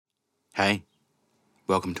Hey,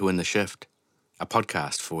 welcome to In the Shift, a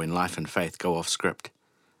podcast for when life and faith go off script.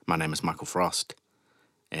 My name is Michael Frost,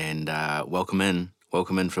 and welcome in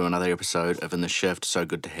for another episode of In the Shift. So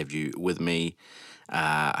good to have you with me.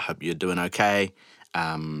 I hope you're doing okay.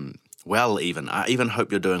 I even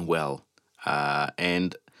hope you're doing well.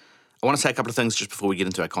 And I want to say a couple of things just before we get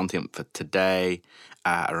into our content for today.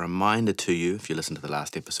 A reminder to you, if you listened to the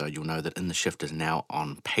last episode, you'll know that In the Shift is now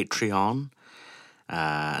on Patreon.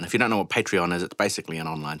 And if you don't know what Patreon is, it's basically an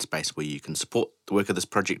online space where you can support the work of this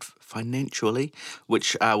project financially,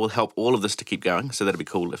 which will help all of this to keep going. So that'd be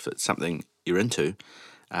cool if it's something you're into.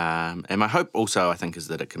 And my hope also, I think, is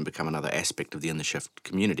that it can become another aspect of the In the Shift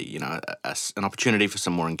community, you know, an opportunity for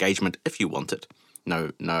some more engagement if you want it.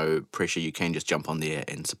 No pressure, you can just jump on there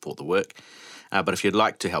and support the work. But if you'd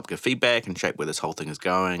like to help give feedback and shape where this whole thing is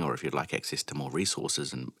going, or if you'd like access to more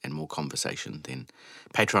resources and more conversation, then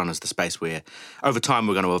Patreon is the space where, over time,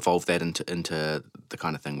 we're going to evolve that into the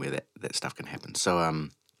kind of thing where that stuff can happen. So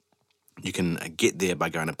you can get there by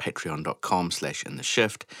going to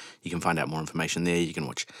patreon.com/intheshift. You can find out more information there. You can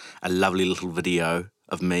watch a lovely little video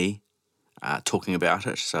of me talking about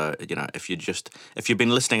it. So, you know, if you've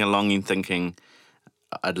been listening along and thinking,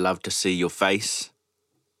 I'd love to see your face,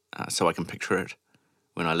 so I can picture it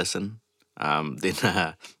when I listen, then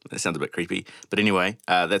that sounds a bit creepy. But anyway,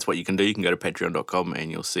 that's what you can do. You can go to patreon.com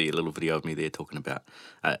and you'll see a little video of me there talking about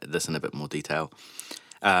this in a bit more detail.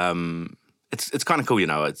 It's kind of cool, you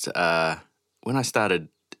know. It's when I started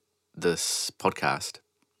this podcast,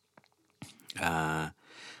 I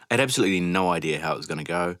had absolutely no idea how it was going to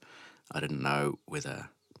go. I didn't know whether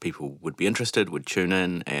people would be interested, would tune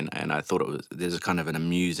in, and I thought there's a kind of an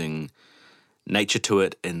amusing nature to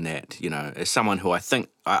it in that, you know, as someone who I feel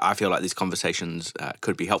like these conversations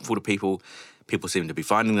could be helpful to people seem to be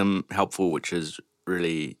finding them helpful, which is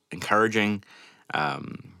really encouraging.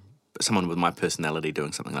 But someone with my personality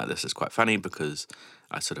doing something like this is quite funny because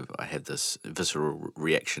I have this visceral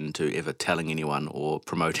reaction to ever telling anyone or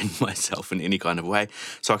promoting myself in any kind of way.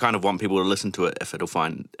 So I kind of want people to listen to it if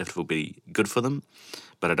it'll be good for them,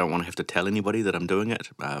 but I don't want to have to tell anybody that I'm doing it.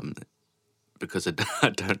 Because I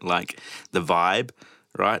don't like the vibe,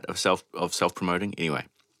 right, of self-promoting. Anyway,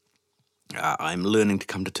 I'm learning to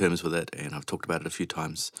come to terms with it, and I've talked about it a few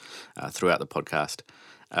times throughout the podcast.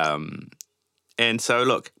 And so,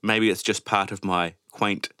 look, maybe it's just part of my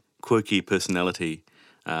quaint, quirky personality.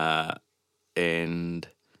 And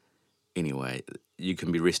anyway, you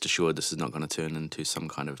can be rest assured this is not going to turn into some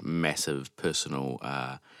kind of massive personal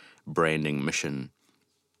branding mission.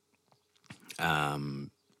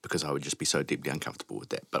 Because I would just be so deeply uncomfortable with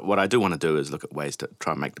that. But what I do want to do is look at ways to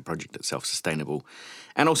try and make the project itself sustainable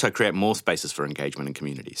and also create more spaces for engagement and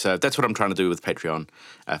community. So that's what I'm trying to do with Patreon.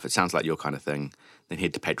 If it sounds like your kind of thing, then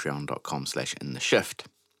head to patreon.com/intheshift.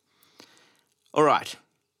 All right.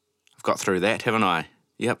 I've got through that, haven't I?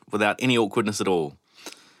 Yep, without any awkwardness at all.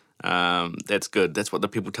 That's good. That's what the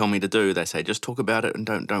people tell me to do. They say, just talk about it and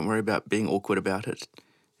don't worry about being awkward about it.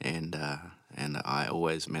 And I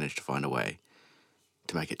always manage to find a way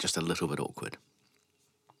to make it just a little bit awkward.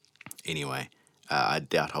 Anyway, I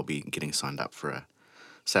doubt I'll be getting signed up for a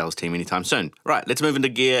sales team anytime soon. Right, let's move into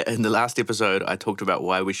gear. In the last episode, I talked about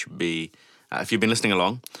why we should be, if you've been listening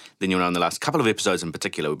along, then you'll know in the last couple of episodes in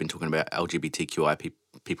particular, we've been talking about LGBTQI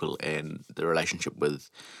people and the relationship with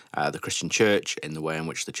the Christian church and the way in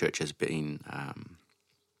which the church has been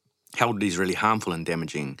held these really harmful and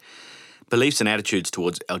damaging beliefs and attitudes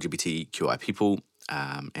towards LGBTQI people.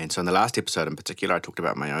 And so in the last episode in particular, I talked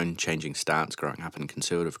about my own changing stance growing up in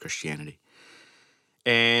conservative Christianity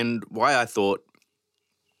and why I thought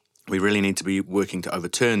we really need to be working to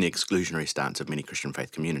overturn the exclusionary stance of many Christian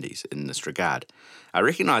faith communities in this regard. I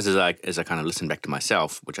recognise as I kind of listen back to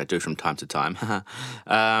myself, which I do from time to time, that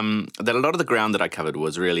a lot of the ground that I covered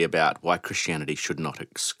was really about why Christianity should not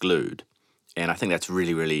exclude. And I think that's a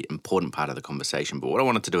really, really important part of the conversation. But what I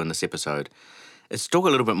wanted to do in this episode is talk a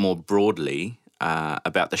little bit more broadly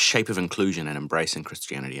about the shape of inclusion and embracing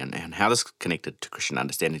Christianity and how this is connected to Christian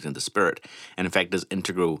understanding of the Spirit, and in fact is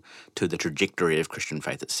integral to the trajectory of Christian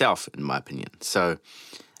faith itself, in my opinion. So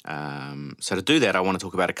to do that, I want to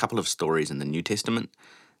talk about a couple of stories in the New Testament,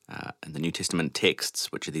 and the New Testament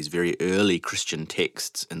texts, which are these very early Christian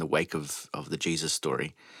texts in the wake of the Jesus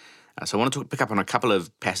story. So I want to pick up on a couple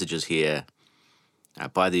of passages here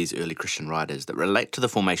by these early Christian writers that relate to the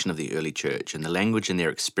formation of the early church and the language and their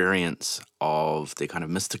experience of the kind of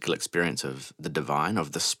mystical experience of the divine,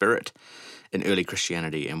 of the Spirit in early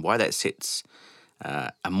Christianity, and why that sets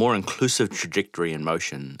a more inclusive trajectory in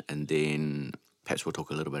motion. And then perhaps we'll talk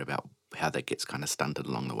a little bit about how that gets kind of stunted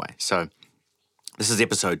along the way. So this is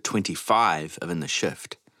episode 25 of In the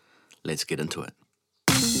Shift. let's get into it.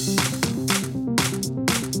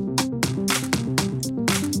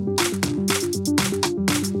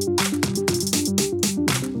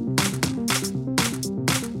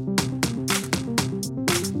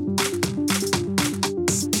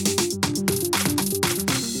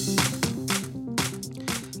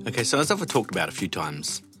 Okay, so as I've talked about a few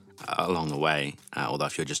times along the way, although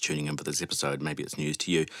if you're just tuning in for this episode, maybe it's news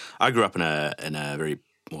to you, I grew up in a very,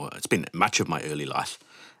 well, it's been much of my early life,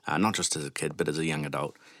 not just as a kid, but as a young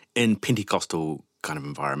adult, in Pentecostal kind of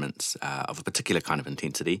environments of a particular kind of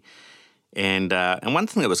intensity. And one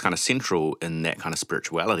thing that was kind of central in that kind of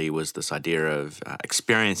spirituality was this idea of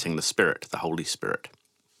experiencing the Spirit, the Holy Spirit.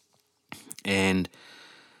 And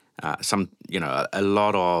a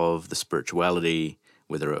lot of the spirituality,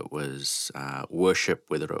 whether it was worship,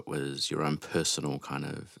 whether it was your own personal kind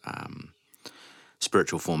of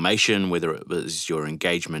spiritual formation, whether it was your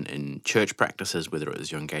engagement in church practices, whether it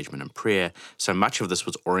was your engagement in prayer, so much of this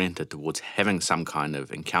was oriented towards having some kind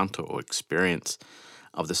of encounter or experience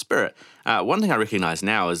of the Spirit. One thing I recognise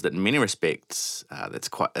now is that in many respects, it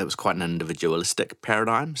was quite an individualistic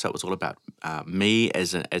paradigm. So it was all about me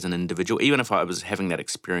as an individual. Even if I was having that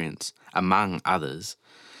experience among others,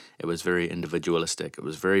 it was very individualistic. It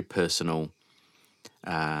was very personal,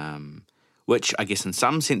 which I guess in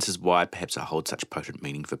some sense is why perhaps it holds such potent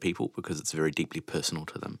meaning for people, because it's very deeply personal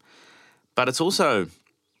to them. But it's also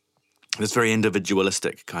this very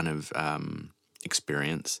individualistic kind of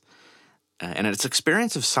experience. And it's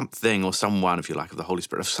experience of something or someone, if you like, of the Holy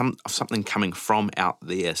Spirit, of something coming from out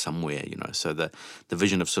there somewhere, So the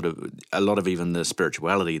vision of sort of a lot of even the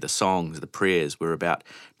spirituality, the songs, the prayers were about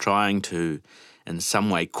trying to, in some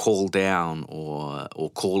way, call down or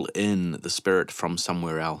call in the Spirit from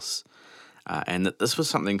somewhere else. And that this was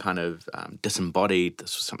something kind of disembodied,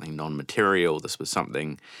 this was something non-material, this was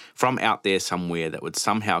something from out there somewhere that would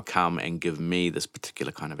somehow come and give me this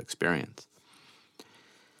particular kind of experience.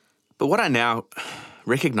 But what I now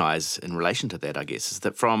recognize in relation to that, I guess, is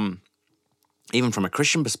that even from a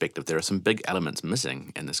Christian perspective, there are some big elements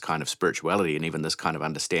missing in this kind of spirituality and even this kind of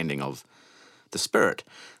understanding of the Spirit.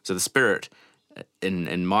 So the Spirit,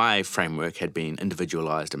 in my framework, had been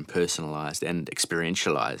individualized and personalized and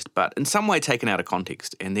experientialized, but in some way taken out of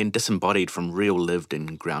context and then disembodied from real lived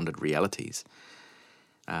and grounded realities.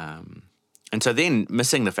 And so then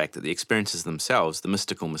missing the fact that the experiences themselves, the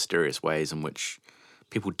mystical, mysterious ways in which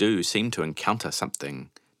people do seem to encounter something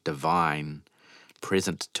divine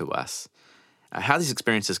present to us, how these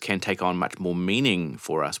experiences can take on much more meaning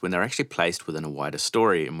for us when they're actually placed within a wider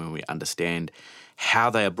story and when we understand how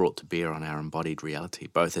they are brought to bear on our embodied reality,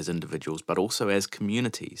 both as individuals but also as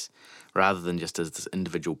communities, rather than just as this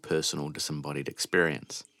individual, personal, disembodied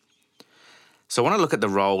experience. So I want to look at the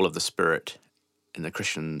role of the Spirit in the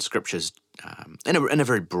Christian scriptures in a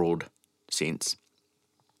very broad sense,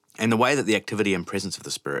 and the way that the activity and presence of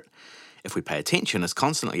the Spirit, if we pay attention, is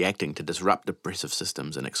constantly acting to disrupt oppressive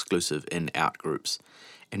systems and exclusive in-out groups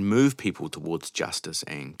and move people towards justice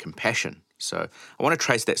and compassion. So I want to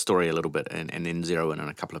trace that story a little bit and then zero in on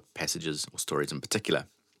a couple of passages or stories in particular.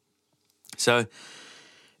 So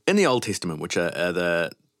in the Old Testament, which are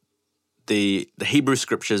the Hebrew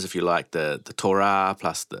scriptures, if you like, the Torah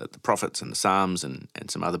plus the prophets and the Psalms and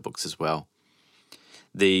some other books as well,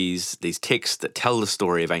 these texts that tell the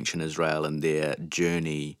story of ancient Israel and their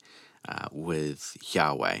journey with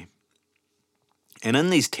Yahweh. And in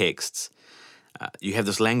these texts, you have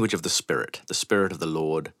this language of the Spirit of the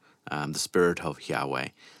Lord, the Spirit of Yahweh.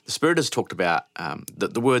 The Spirit is talked about,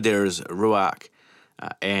 the word there is ruach,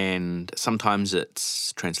 and sometimes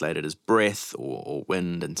it's translated as breath or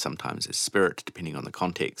wind, and sometimes as spirit, depending on the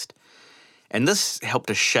context. And this helped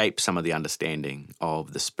to shape some of the understanding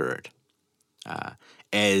of the Spirit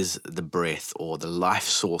as the breath or the life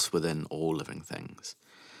source within all living things.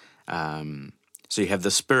 So you have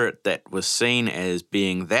the Spirit that was seen as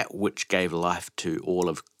being that which gave life to all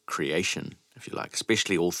of creation, if you like,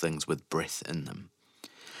 especially all things with breath in them.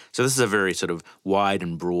 So this is a very sort of wide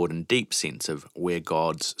and broad and deep sense of where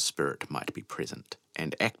God's Spirit might be present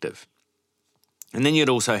and active. And then you'd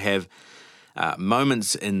also have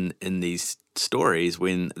moments in these stories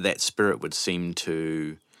when that Spirit would seem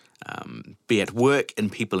to be at work in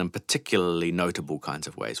people in particularly notable kinds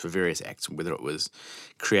of ways for various acts, whether it was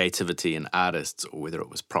creativity and artists or whether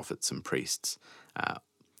it was prophets and priests,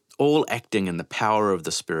 all acting in the power of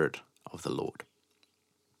the Spirit of the Lord.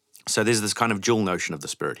 So there's this kind of dual notion of the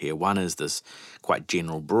Spirit here. One is this quite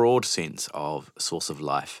general, broad sense of source of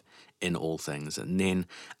life in all things, and then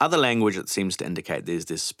other language that seems to indicate there's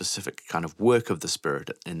this specific kind of work of the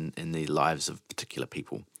Spirit in the lives of particular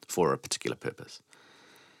people for a particular purpose.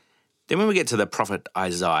 Then when we get to the prophet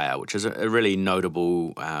Isaiah, which is a really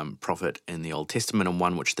notable prophet in the Old Testament, and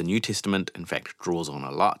one which the New Testament, in fact, draws on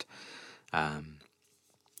a lot,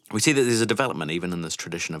 we see that there's a development even in this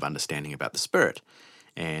tradition of understanding about the Spirit.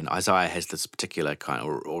 And Isaiah has this particular kind of,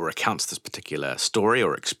 or recounts this particular story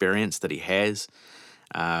or experience that he has,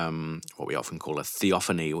 what we often call a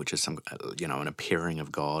theophany, which is an appearing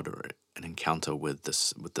of God or an encounter with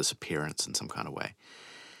this appearance in some kind of way.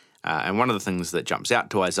 And one of the things that jumps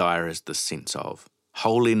out to Isaiah is the sense of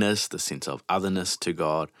holiness, the sense of otherness to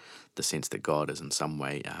God, the sense that God is in some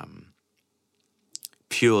way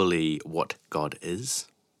purely what God is.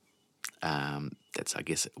 That's, I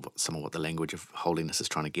guess, some of what the language of holiness is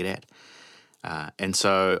trying to get at. And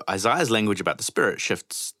so Isaiah's language about the Spirit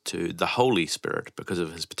shifts to the Holy Spirit because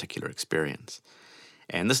of his particular experience.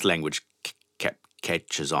 And this language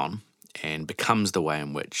catches on and becomes the way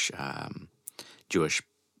in which Jewish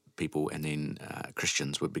people and then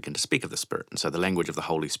Christians would begin to speak of the Spirit. And so the language of the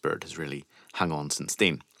Holy Spirit has really hung on since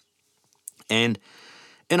then. And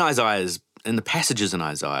in the passages in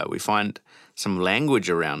Isaiah, we find some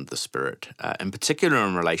language around the Spirit, in particular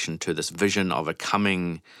in relation to this vision of a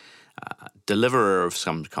coming deliverer of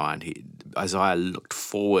some kind. Isaiah looked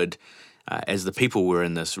forward as the people were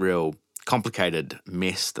in this real complicated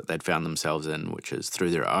mess that they'd found themselves in, which is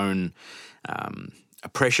through their own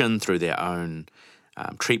oppression, through their own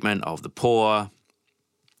treatment of the poor,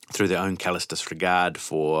 through their own callous disregard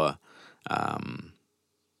for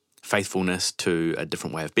faithfulness to a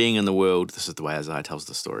different way of being in the world. This is the way Isaiah tells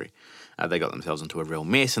the story. They got themselves into a real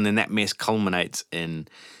mess, and then that mess culminates in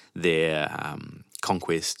their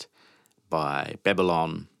conquest by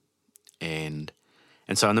Babylon. And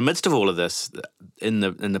so in the midst of all of this, in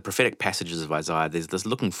the prophetic passages of Isaiah, there's this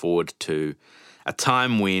looking forward to a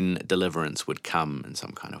time when deliverance would come in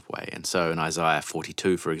some kind of way. And so in Isaiah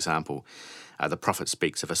 42, for example, the prophet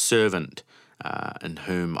speaks of a servant in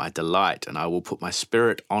whom I delight, and I will put my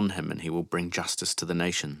spirit on him, and he will bring justice to the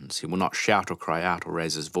nations. He will not shout or cry out or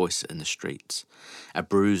raise his voice in the streets. A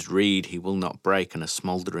bruised reed he will not break, and a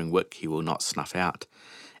smouldering wick he will not snuff out.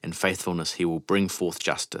 In faithfulness he will bring forth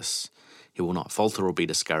justice. He will not falter or be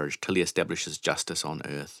discouraged till he establishes justice on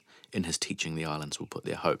earth. In his teaching the islands will put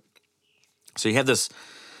their hope. So you have this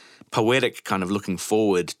poetic kind of looking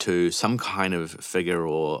forward to some kind of figure,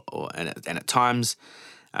 and at times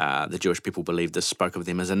the Jewish people believed this spoke of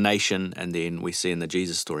them as a nation, and then we see in the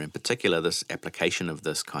Jesus story in particular this application of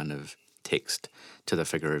this kind of text to the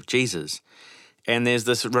figure of Jesus. And there's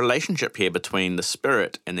this relationship here between the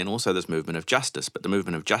Spirit and then also this movement of justice. But the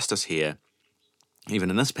movement of justice here, even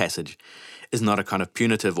in this passage, is not a kind of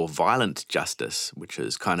punitive or violent justice, which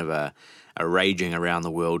is kind of a raging around the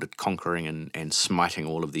world, conquering and smiting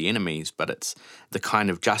all of the enemies, but it's the kind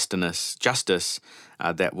of justice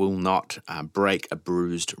that will not break a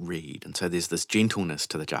bruised reed. And so there's this gentleness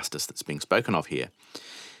to the justice that's being spoken of here.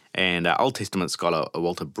 And Old Testament scholar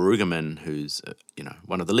Walter Brueggemann, who's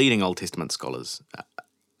one of the leading Old Testament scholars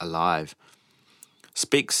alive,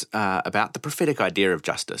 speaks about the prophetic idea of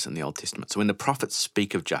justice in the Old Testament. So when the prophets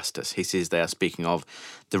speak of justice, he says they are speaking of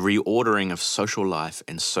the reordering of social life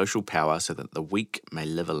and social power so that the weak may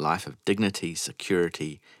live a life of dignity,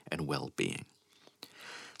 security, and well-being.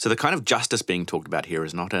 So the kind of justice being talked about here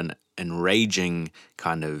is not an enraging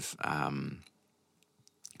kind of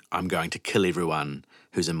I'm going to kill everyone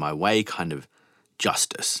who's in my way kind of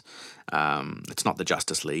justice. It's not the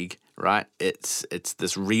Justice League, right? It's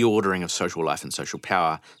this reordering of social life and social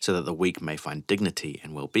power so that the weak may find dignity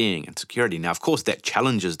and well-being and security. Now, of course, that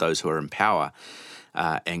challenges those who are in power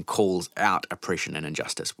and calls out oppression and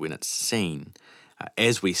injustice when it's seen,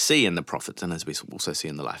 as we see in the prophets and as we also see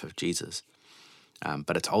in the life of Jesus.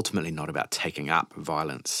 But it's ultimately not about taking up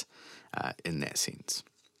violence in that sense.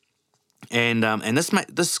 And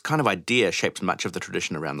this kind of idea shapes much of the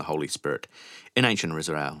tradition around the Holy Spirit in ancient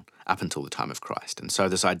Israel up until the time of Christ. And so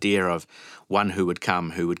this idea of one who would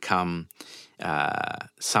come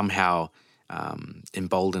somehow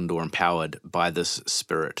emboldened or empowered by this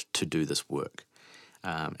Spirit to do this work.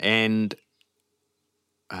 When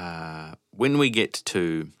we get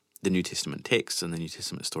to the New Testament texts and the New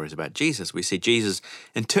Testament stories about Jesus, we see Jesus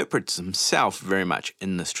interprets himself very much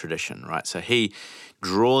in this tradition, right? So he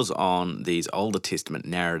draws on these Older Testament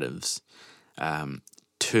narratives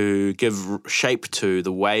to give shape to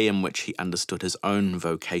the way in which he understood his own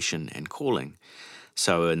vocation and calling.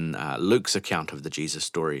 So in Luke's account of the Jesus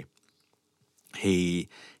story, he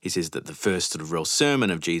says that the first sort of real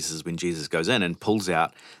sermon of Jesus is when Jesus goes in and pulls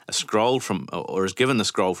out a scroll from, or is given the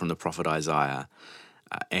scroll from the prophet Isaiah,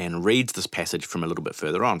 and reads this passage from a little bit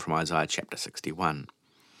further on, from Isaiah chapter 61.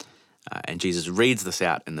 And Jesus reads this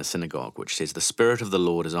out in the synagogue, which says, "The Spirit of the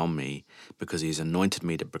Lord is on me, because he has anointed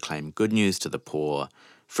me to proclaim good news to the poor,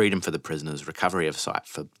 freedom for the prisoners, recovery of sight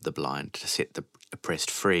for the blind, to set the oppressed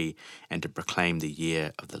free, and to proclaim the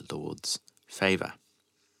year of the Lord's favour."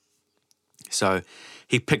 So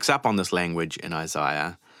he picks up on this language in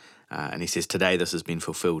Isaiah, and he says, "Today this has been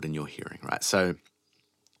fulfilled in your hearing," right? So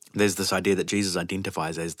there's this idea that Jesus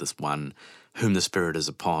identifies as this one whom the Spirit is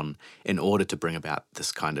upon in order to bring about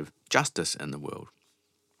this kind of justice in the world.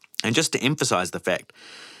 And just to emphasize the fact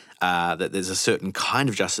that there's a certain kind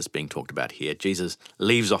of justice being talked about here, Jesus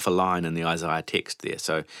leaves off a line in the Isaiah text there.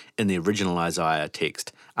 So in the original Isaiah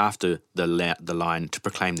text, after the line "to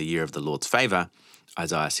proclaim the year of the Lord's favour,"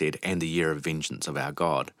 Isaiah said, "and the year of vengeance of our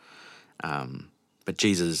God." But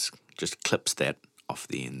Jesus just clips that off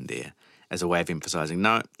the end there as a way of emphasizing,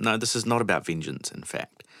 no, this is not about vengeance, in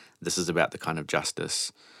fact. This is about the kind of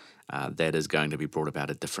justice that is going to be brought about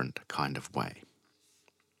a different kind of way.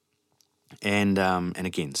 And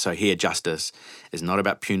again, so here justice is not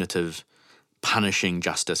about punitive, punishing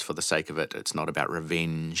justice for the sake of it. It's not about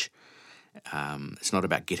revenge. It's not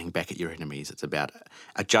about getting back at your enemies. It's about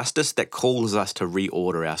a justice that calls us to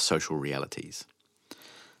reorder our social realities.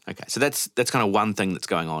 Okay, so that's kind of one thing that's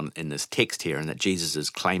going on in this text here, and that Jesus is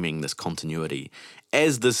claiming this continuity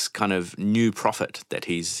as this kind of new prophet that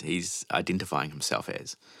he's identifying himself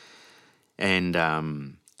as. And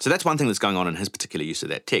so that's one thing that's going on in his particular use of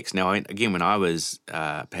that text. Now, again, when I was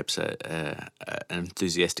perhaps an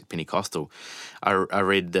enthusiastic Pentecostal, I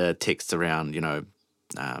read the texts around,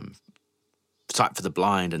 sight for the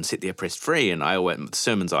blind and set the oppressed free, and the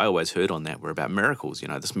sermons I always heard on that were about miracles.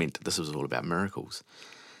 This meant that this was all about miracles.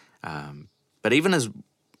 But even as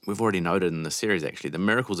we've already noted in the series, actually, the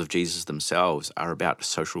miracles of Jesus themselves are about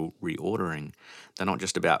social reordering. They're not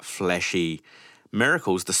just about flashy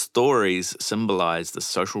miracles. The stories symbolize the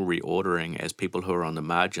social reordering as people who are on the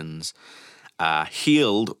margins are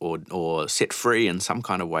healed or set free in some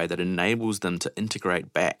kind of way that enables them to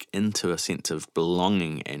integrate back into a sense of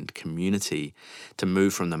belonging and community, to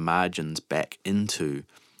move from the margins back into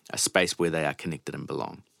a space where they are connected and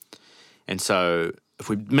belong. And so if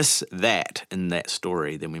we miss that in that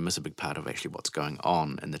story, then we miss a big part of actually what's going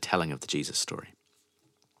on in the telling of the Jesus story.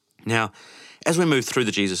 Now, as we move through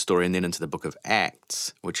the Jesus story and then into the book of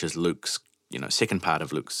Acts, which is Luke's, second part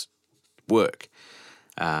of Luke's work,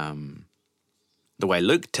 the way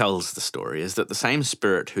Luke tells the story is that the same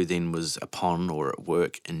Spirit who then was upon or at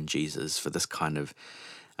work in Jesus for this kind of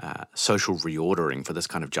social reordering, for this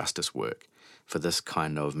kind of justice work, for this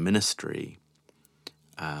kind of ministry,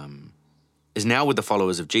 is now with the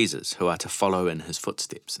followers of Jesus, who are to follow in his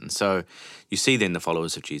footsteps. And so you see then the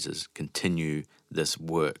followers of Jesus continue this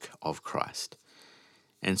work of Christ.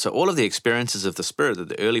 And so all of the experiences of the Spirit that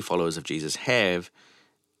the early followers of Jesus have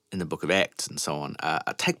in the book of Acts and so on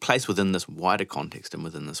take place within this wider context and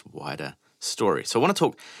within this wider story. So I want to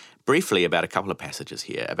talk briefly about a couple of passages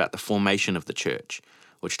here about the formation of the church,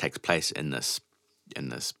 which takes place in this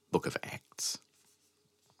book of Acts.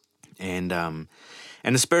 And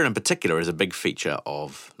the Spirit in particular is a big feature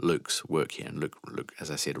of Luke's work here. And Luke,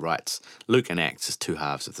 as I said, writes Luke and Acts as two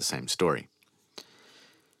halves of the same story.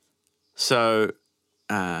 So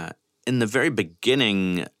in the very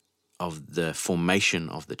beginning of the formation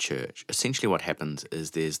of the church, essentially what happens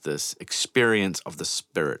is there's this experience of the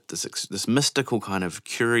Spirit, this mystical kind of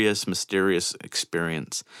curious, mysterious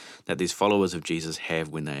experience that these followers of Jesus have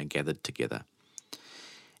when they are gathered together.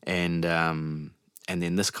 And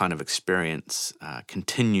then this kind of experience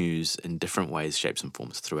continues in different ways, shapes and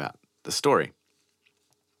forms throughout the story.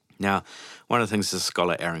 Now, one of the things is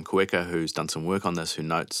scholar Aaron Kueka, who's done some work on this, who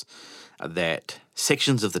notes that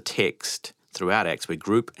sections of the text throughout Acts where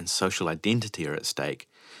group and social identity are at stake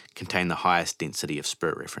contain the highest density of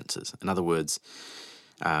Spirit references. In other words,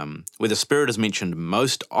 where the Spirit is mentioned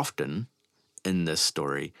most often in this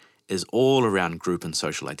story is all around group and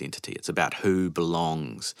social identity. It's about who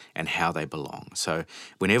belongs and how they belong. So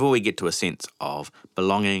whenever we get to a sense of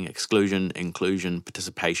belonging, exclusion, inclusion,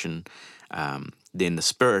 participation, then the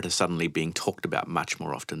Spirit is suddenly being talked about much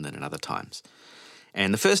more often than in other times.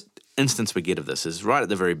 And the first instance we get of this is right at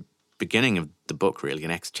the very beginning of the book, really,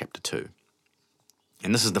 in Acts chapter 2.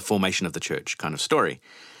 And this is the formation of the church kind of story.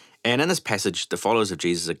 And in this passage, the followers of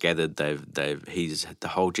Jesus are gathered. The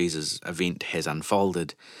whole Jesus event has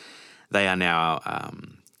unfolded. They are now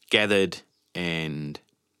gathered and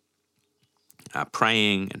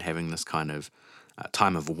praying and having this kind of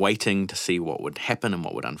time of waiting to see what would happen and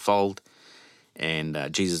what would unfold. And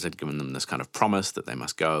Jesus had given them this kind of promise that they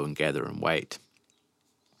must go and gather and wait,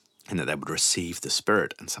 and that they would receive the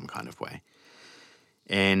Spirit in some kind of way.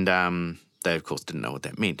 And They, of course, didn't know what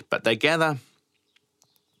that meant. But they gather,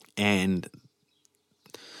 and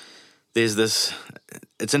there's this...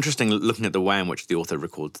 It's interesting looking at the way in which the author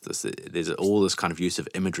records this. There's all this kind of use of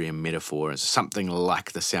imagery and metaphor. It's something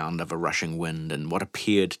like the sound of a rushing wind and what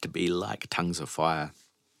appeared to be like tongues of fire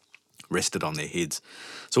rested on their heads.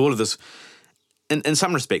 So all of this, in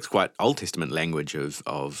some respects, quite Old Testament language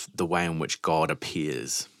of the way in which God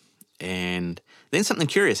appears. And then something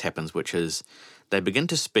curious happens, which is they begin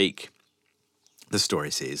to speak, the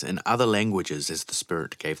story says, in other languages as the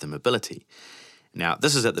Spirit gave them ability. Now,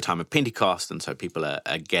 this is at the time of Pentecost, and so people are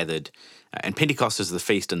gathered. And Pentecost is the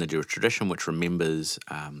feast in the Jewish tradition which remembers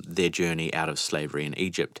their journey out of slavery in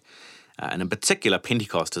Egypt. And in particular,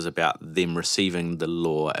 Pentecost is about them receiving the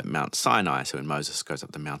law at Mount Sinai. So when Moses goes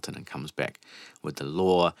up the mountain and comes back with the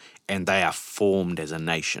law, and they are formed as a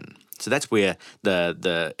nation. So that's where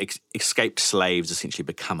the escaped slaves essentially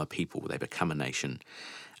become a people. They become a nation.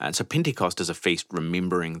 And so Pentecost is a feast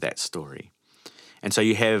remembering that story. And so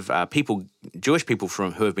you have people, Jewish people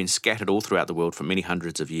who have been scattered all throughout the world for many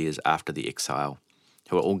hundreds of years after the exile,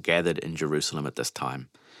 who are all gathered in Jerusalem at this time.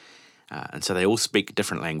 And so they all speak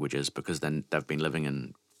different languages because then they've been living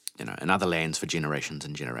in other lands for generations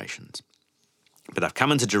and generations. But they've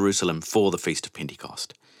come into Jerusalem for the Feast of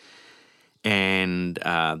Pentecost. And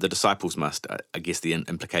the disciples must, I guess the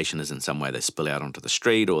implication is in some way they spill out onto the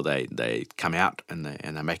street, or they come out and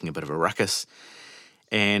they're making a bit of a ruckus.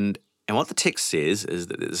 And what the text says is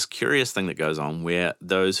that there's this curious thing that goes on where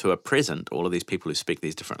those who are present, all of these people who speak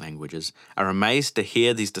these different languages, are amazed to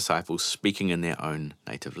hear these disciples speaking in their own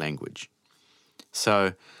native language.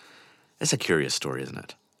 So it's a curious story, isn't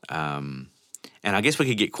it? And I guess we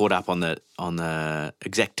could get caught up on the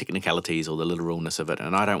exact technicalities or the literalness of it,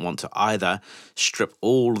 and I don't want to either strip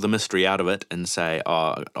all the mystery out of it and say,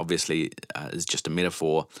 oh, obviously it's just a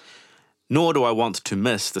metaphor, nor do I want to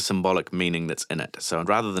miss the symbolic meaning that's in it. So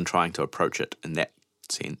rather than trying to approach it in that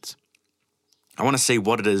sense, I want to see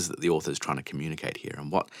what it is that the author is trying to communicate here and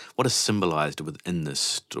what is symbolized within this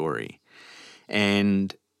story.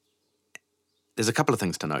 And there's a couple of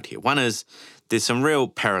things to note here. One is there's some real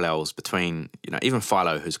parallels between, even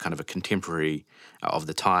Philo, who's kind of a contemporary of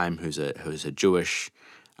the time, who's a Jewish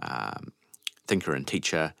thinker and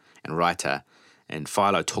teacher and writer. And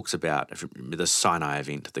Philo talks about the Sinai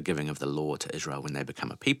event, the giving of the law to Israel when they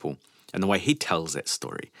become a people. And the way he tells that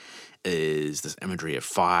story is this imagery of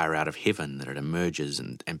fire out of heaven, that it emerges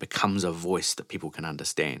and becomes a voice that people can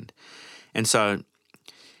understand. And so,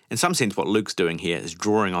 in some sense, what Luke's doing here is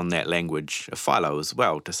drawing on that language of Philo as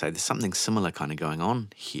well to say there's something similar kind of going on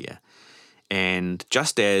here. And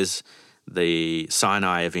just as the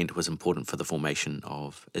Sinai event was important for the formation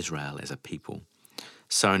of Israel as a people,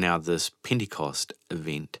 so now this Pentecost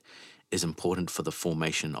event is important for the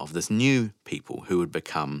formation of this new people who would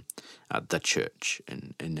become the church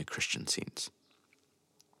in the Christian sense.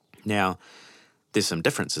 Now, there's some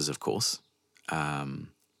differences, of course.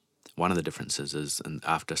 One of the differences is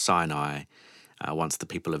after Sinai, once the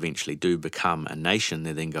people eventually do become a nation,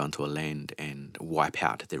 they then go into a land and wipe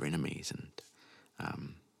out their enemies.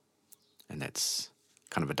 And that's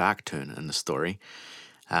kind of a dark turn in the story.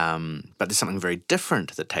 But there's something very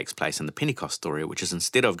different that takes place in the Pentecost story, which is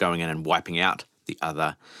instead of going in and wiping out the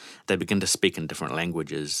other, they begin to speak in different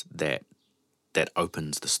languages that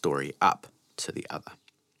opens the story up to the other.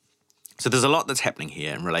 So there's a lot that's happening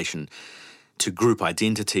here in relation to group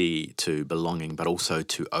identity, to belonging, but also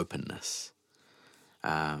to openness.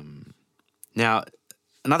 Now,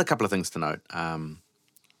 another couple of things to note.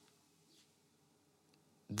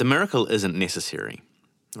 The miracle isn't necessary.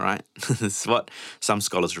 Right? It's what some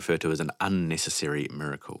scholars refer to as an unnecessary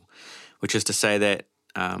miracle, which is to say that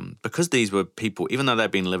because these were people, even though they've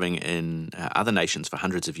been living in other nations for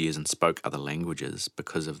hundreds of years and spoke other languages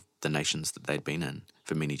because of the nations that they'd been in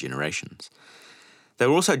for many generations, they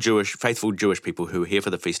were also faithful Jewish people who were here for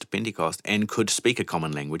the Feast of Pentecost and could speak a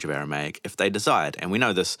common language of Aramaic if they desired. And we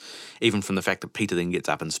know this even from the fact that Peter then gets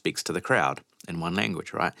up and speaks to the crowd in one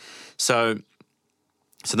language, right? So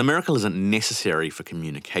the miracle isn't necessary for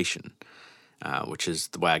communication, which is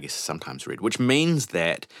the way I guess it's sometimes read, which means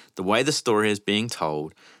that the way the story is being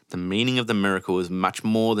told, the meaning of the miracle is much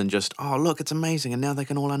more than just, oh, look, it's amazing, and now they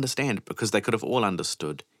can all understand, because they could have all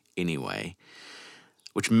understood anyway,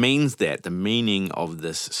 which means that the meaning of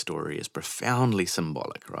this story is profoundly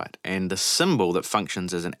symbolic, right? And the symbol that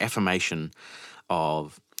functions as an affirmation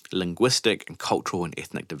of linguistic and cultural and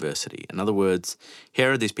ethnic diversity. In other words,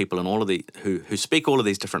 here are these people and all of the who speak all of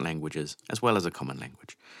these different languages as well as a common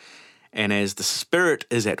language. And as the Spirit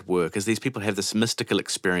is at work, as these people have this mystical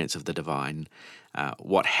experience of the divine,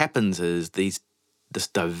 what happens is these this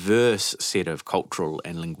diverse set of cultural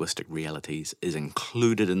and linguistic realities is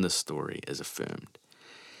included in the story, is affirmed.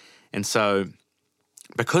 And so,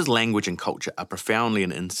 because language and culture are profoundly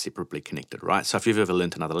and inseparably connected, right? So if you've ever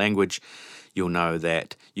learnt another language, you'll know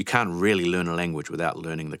that you can't really learn a language without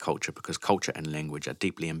learning the culture, because culture and language are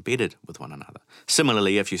deeply embedded with one another.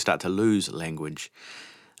 Similarly, if you start to lose language,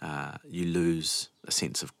 you lose a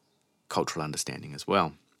sense of cultural understanding as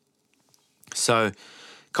well. So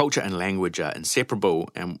culture and language are inseparable,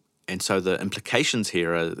 and so the implications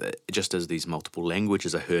here are that just as these multiple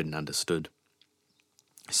languages are heard and understood,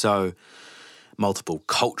 so multiple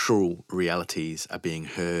cultural realities are being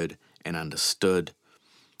heard and understood.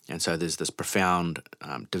 And so there's this profound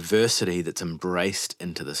diversity that's embraced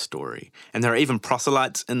into the story. And there are even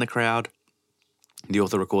proselytes in the crowd, the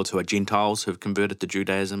author records, who are Gentiles who have converted to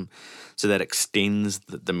Judaism. So that extends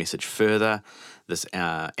the message further, this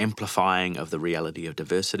amplifying of the reality of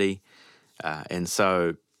diversity. And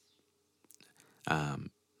so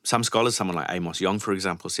some scholars, someone like Amos Yong, for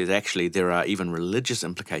example, says actually there are even religious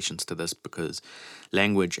implications to this, because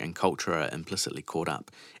language and culture are implicitly caught up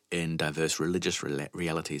in diverse religious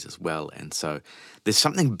realities as well. And so there's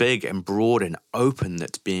something big and broad and open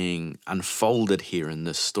that's being unfolded here in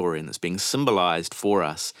this story, and that's being symbolized for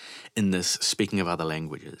us in this speaking of other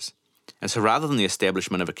languages. And so rather than the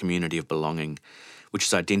establishment of a community of belonging, which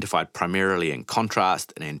is identified primarily in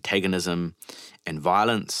contrast and antagonism and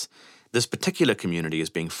violence, this particular community is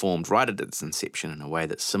being formed right at its inception in a way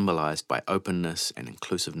that's symbolized by openness and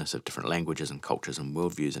inclusiveness of different languages and cultures and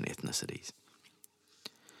worldviews and ethnicities.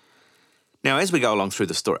 Now, as we go along through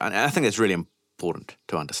the story, and I think that's really important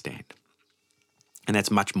to understand, and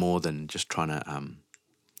that's much more than just trying to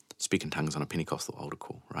speak in tongues on a Pentecostal altar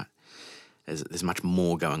call, right? There's much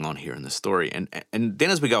more going on here in the story. And then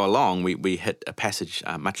as we go along, we hit a passage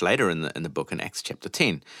much later in the book, in Acts chapter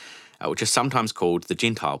 10, which is sometimes called the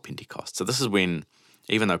Gentile Pentecost. So this is when,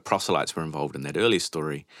 even though proselytes were involved in that early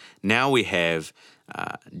story, now we have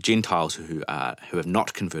Gentiles who have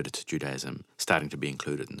not converted to Judaism starting to be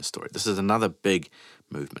included in the story. This is another big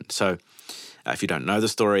movement. So if you don't know the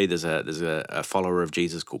story, there's a follower of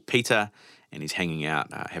Jesus called Peter, and he's hanging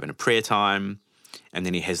out having a prayer time, and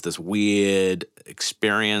then he has this weird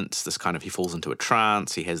experience, he falls into a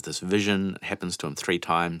trance, he has this vision, it happens to him 3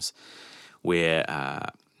 times,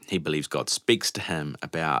 where he believes God speaks to him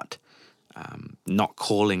about not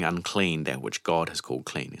calling unclean that which God has called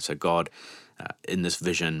clean. So God, in this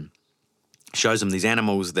vision, shows him these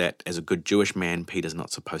animals that, as a good Jewish man, Peter's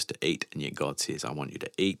not supposed to eat, and yet God says, I want you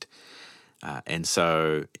to eat. And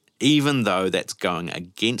so even though that's going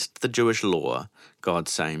against the Jewish law,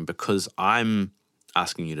 God's saying, because I'm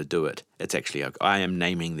asking you to do it, it's actually, I am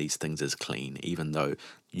naming these things as clean, even though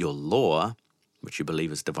your law, which you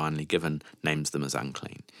believe is divinely given, names them as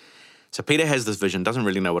unclean. So Peter has this vision, doesn't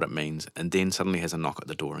really know what it means, and then suddenly has a knock at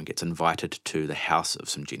the door and gets invited to the house of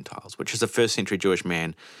some Gentiles, which as a first century Jewish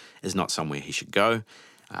man is not somewhere he should go,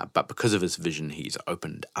 but because of his vision, he's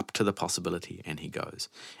opened up to the possibility and he goes.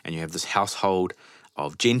 And you have this household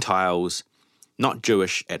of Gentiles, not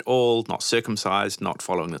Jewish at all, not circumcised, not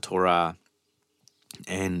following the Torah,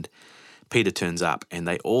 and Peter turns up, and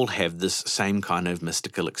they all have this same kind of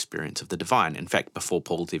mystical experience of the divine. In fact, before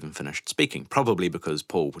Paul's even finished speaking, probably because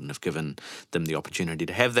Paul wouldn't have given them the opportunity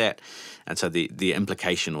to have that. And so the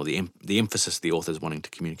implication, or the emphasis the author's wanting to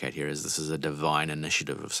communicate here, is this is a divine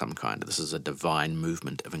initiative of some kind. This is a divine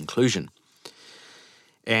movement of inclusion.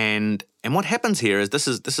 And what happens here is this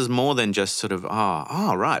is more than just sort of,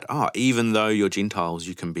 even though you're Gentiles,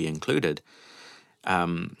 you can be included.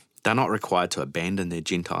 They're not required to abandon their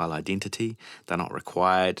Gentile identity. They're not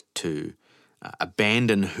required to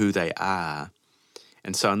abandon who they are.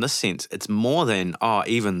 And so in this sense, it's more than,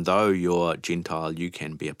 even though you're Gentile, you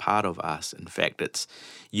can be a part of us. In fact, it's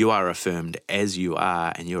you are affirmed as you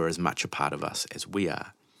are, and you're as much a part of us as we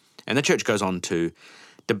are. And the church goes on to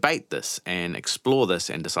debate this and explore this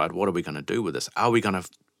and decide, what are we going to do with this? Are we going to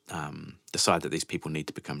decide that these people need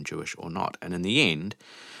to become Jewish or not? And in the end,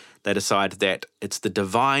 they decide that it's the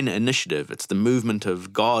divine initiative, it's the movement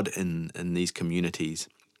of God in these communities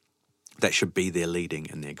that should be their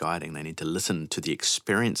leading and their guiding. They need to listen to the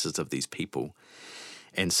experiences of these people.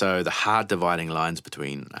 And so the hard dividing lines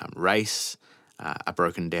between race are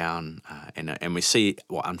broken down, and we see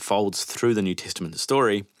what unfolds through the New Testament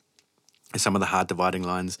story. Some of the hard dividing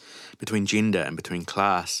lines between gender and between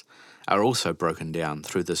class are also broken down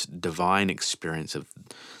through this divine experience of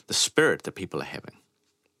the spirit that people are having.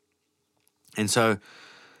 And so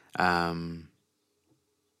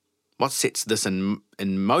what sets this in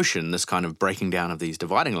motion, this kind of breaking down of these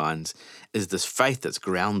dividing lines, is this faith that's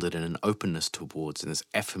grounded in an openness towards and this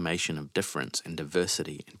affirmation of difference and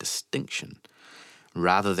diversity and distinction,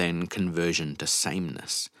 rather than conversion to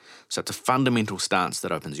sameness. So it's a fundamental stance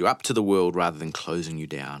that opens you up to the world rather than closing you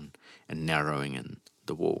down and narrowing in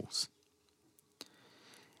the walls.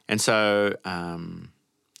 And so,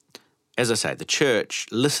 as I say, the church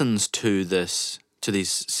listens to these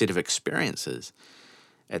set of experiences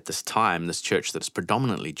at this time, this church that's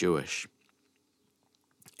predominantly Jewish,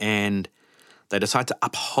 and they decide to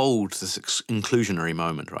uphold this inclusionary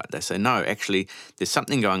moment, right? They say, no, actually, there's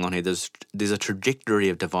something going on here. There's a trajectory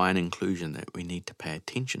of divine inclusion that we need to pay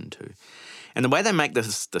attention to. And the way they make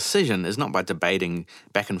this decision is not by debating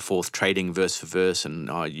back and forth, trading verse for verse, and,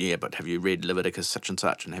 oh, yeah, but have you read Leviticus such and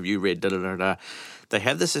such, and have you read da-da-da-da? They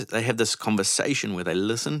have this conversation where they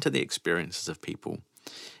listen to the experiences of people,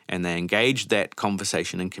 and they engage that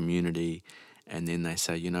conversation in community, and then they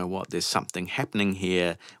say, you know what, there's something happening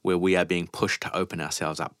here where we are being pushed to open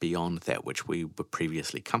ourselves up beyond that which we were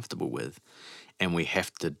previously comfortable with. And we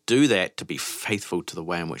have to do that to be faithful to the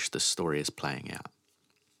way in which this story is playing out.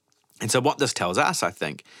 And so what this tells us, I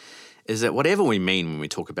think, is that whatever we mean when we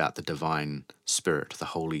talk about the divine spirit, the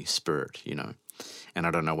Holy Spirit, and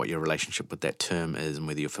I don't know what your relationship with that term is and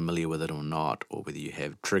whether you're familiar with it or not, or whether you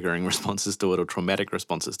have triggering responses to it or traumatic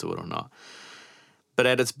responses to it or not. But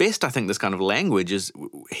at its best, I think this kind of language is,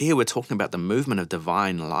 here we're talking about the movement of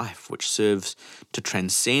divine life, which serves to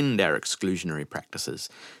transcend our exclusionary practices,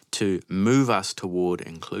 to move us toward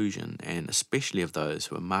inclusion, and especially of those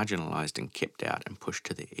who are marginalized and kept out and pushed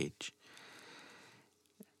to the edge.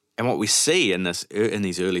 And what we see in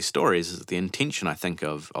these early stories is that the intention, I think,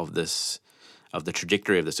 of the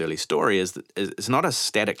trajectory of this early story is that it's not a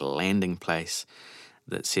static landing place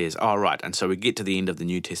that says, oh, right, and so we get to the end of the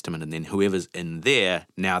New Testament and then whoever's in there,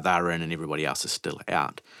 now they're in and everybody else is still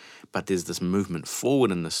out. But there's this movement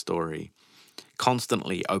forward in the story,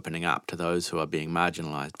 constantly opening up to those who are being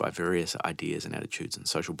marginalized by various ideas and attitudes and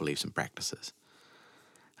social beliefs and practices.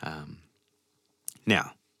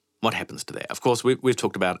 Now, what happens to that? Of course, we've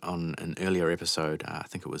talked about on an earlier episode, I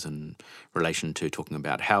think it was in relation to talking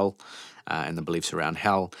about hell and the beliefs around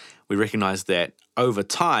hell. We recognize that over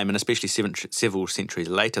time, and especially several centuries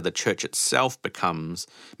later, the church itself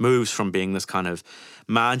moves from being this kind of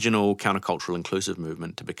marginal, countercultural, inclusive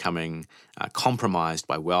movement to becoming compromised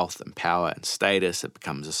by wealth and power and status. It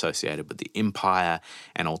becomes associated with the empire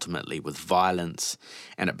and ultimately with violence,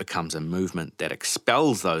 and it becomes a movement that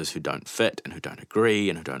expels those who don't fit and who don't agree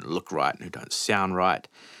and who don't look right and who don't sound right.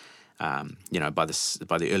 By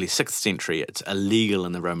the early 6th century, it's illegal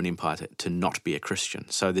in the Roman Empire to not be a Christian.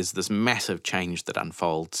 So there's this massive change that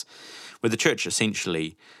unfolds where the church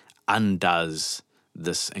essentially undoes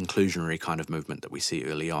this inclusionary kind of movement that we see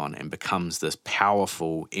early on and becomes this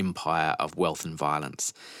powerful empire of wealth and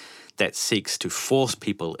violence that seeks to force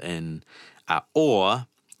people in, or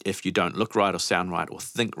if you don't look right or sound right or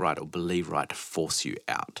think right or believe right, to force you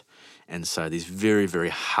out. And so these very, very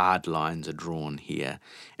hard lines are drawn here,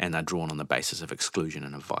 and they're drawn on the basis of exclusion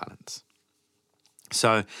and of violence.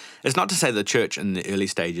 So it's not to say the church in the early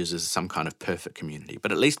stages is some kind of perfect community,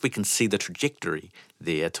 but at least we can see the trajectory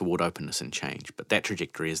there toward openness and change. But that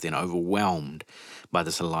trajectory is then overwhelmed by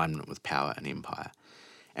this alignment with power and empire.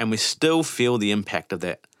 And we still feel the impact of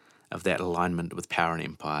that alignment with power and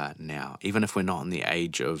empire now, even if we're not in the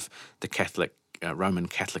age of the Roman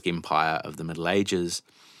Catholic Empire of the Middle Ages.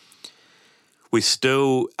 We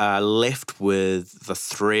still are left with the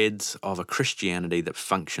threads of a Christianity that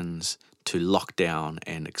functions to lock down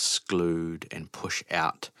and exclude and push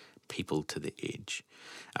out people to the edge.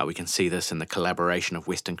 We can see this in the collaboration of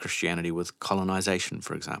Western Christianity with colonization,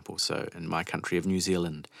 for example. So in my country of New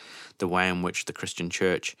Zealand, the way in which the Christian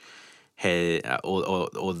church or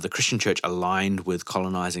the Christian church aligned with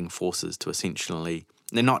colonizing forces to essentially,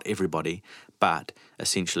 not everybody, but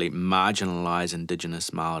essentially marginalize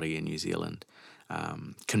Indigenous Māori in New Zealand.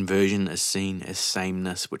 Conversion is seen as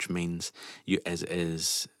sameness, which means as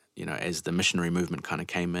the missionary movement kind of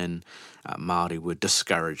came in, Māori were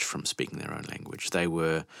discouraged from speaking their own language.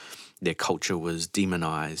 Their culture was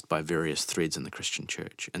demonized by various threads in the Christian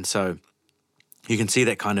church. And so you can see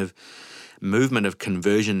that kind of movement of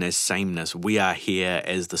conversion as sameness. We are here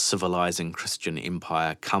as the civilizing Christian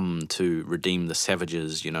empire, come to redeem the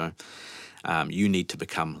savages, you need to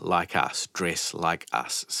become like us, dress like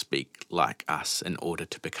us, speak like us in order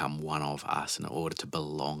to become one of us, in order to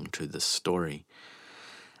belong to this story.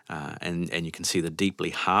 And you can see the deeply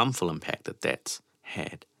harmful impact that that's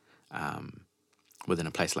had within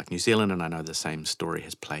a place like New Zealand, and I know the same story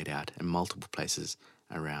has played out in multiple places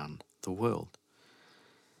around the world.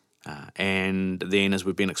 And then, as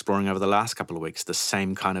we've been exploring over the last couple of weeks, the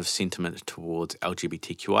same kind of sentiment towards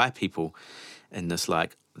LGBTQI people in this,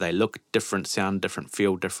 like, they look different, sound different,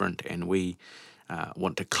 feel different, and we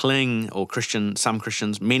want to cling, or some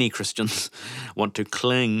Christians, many Christians, want to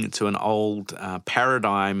cling to an old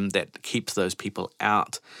paradigm that keeps those people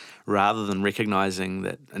out, rather than recognizing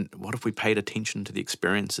that, and what if we paid attention to the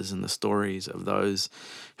experiences and the stories of those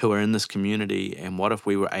who are in this community, and what if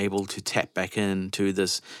we were able to tap back into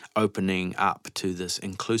this opening up to this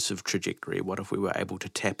inclusive trajectory? What if we were able to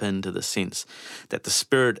tap into the sense that the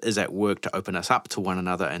Spirit is at work to open us up to one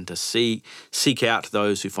another and to seek out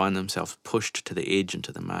those who find themselves pushed to the edge and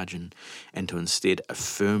to the margin, and to instead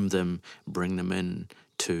affirm them, bring them in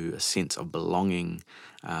to a sense of belonging,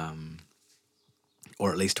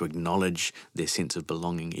 or at least to acknowledge their sense of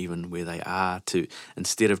belonging even where they are, to,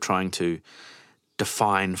 instead of trying to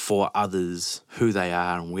define for others who they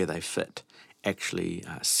are and where they fit, actually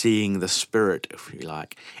seeing the Spirit, if you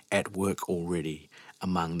like, at work already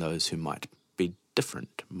among those who might be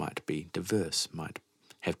different, might be diverse, might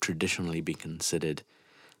have traditionally been considered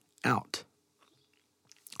out.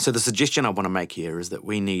 So the suggestion I want to make here is that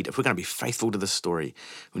if we're going to be faithful to this story,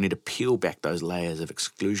 we need to peel back those layers of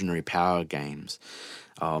exclusionary power games,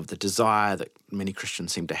 of the desire that many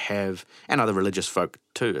Christians seem to have, and other religious folk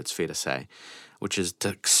too, it's fair to say, which is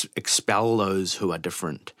to expel those who are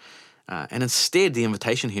different. And instead, the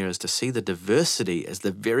invitation here is to see the diversity as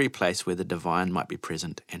the very place where the divine might be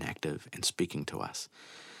present and active and speaking to us.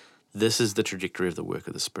 This is the trajectory of the work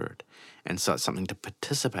of the Spirit, and so it's something to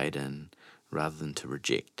participate in rather than to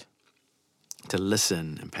reject, to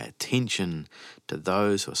listen and pay attention to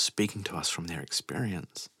those who are speaking to us from their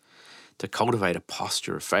experience, to cultivate a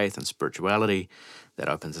posture of faith and spirituality that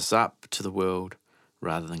opens us up to the world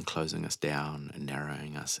rather than closing us down and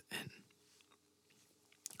narrowing us in.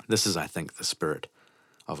 This is, I think, the spirit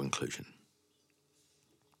of inclusion.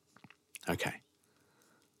 Okay,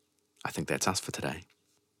 I think that's us for today.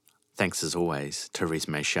 Thanks as always to Rhys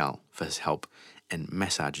Mayshall for his help in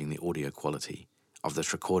massaging the audio quality of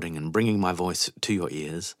this recording and bringing my voice to your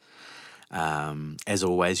ears. As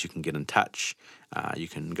always, you can get in touch. You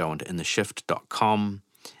can go onto intheshift.com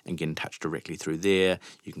and get in touch directly through there.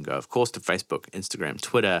 You can go, of course, to Facebook, Instagram,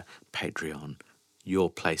 Twitter, Patreon, your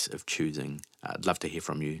place of choosing. I'd love to hear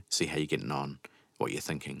from you, see how you're getting on, what you're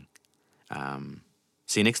thinking.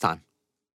 See you next time.